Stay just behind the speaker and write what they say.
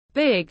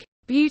Big,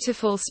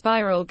 beautiful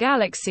spiral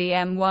galaxy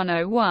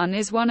M101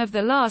 is one of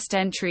the last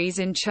entries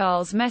in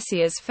Charles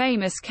Messier's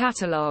famous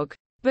catalogue,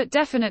 but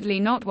definitely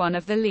not one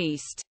of the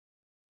least.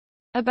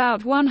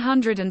 About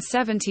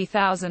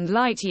 170,000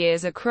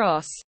 light-years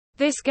across,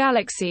 this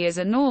galaxy is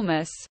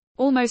enormous,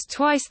 almost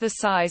twice the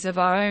size of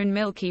our own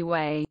Milky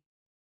Way.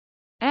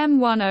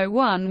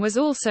 M101 was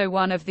also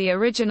one of the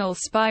original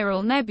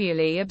spiral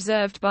nebulae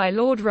observed by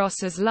Lord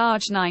Rosse's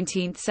large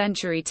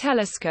 19th-century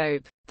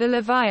telescope, the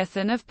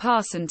Leviathan of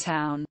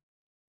Parsontown.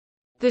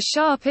 The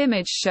sharp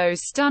image shows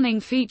stunning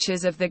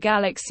features of the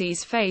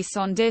galaxy's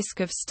face-on disk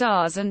of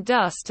stars and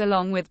dust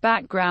along with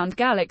background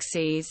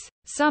galaxies,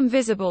 some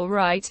visible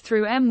right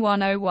through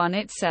M101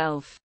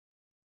 itself.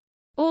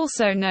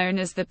 Also known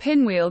as the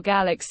Pinwheel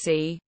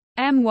Galaxy,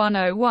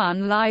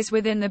 M101 lies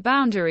within the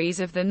boundaries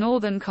of the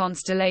northern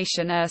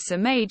constellation Ursa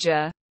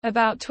Major,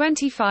 about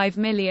 25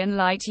 million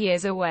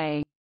light-years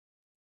away.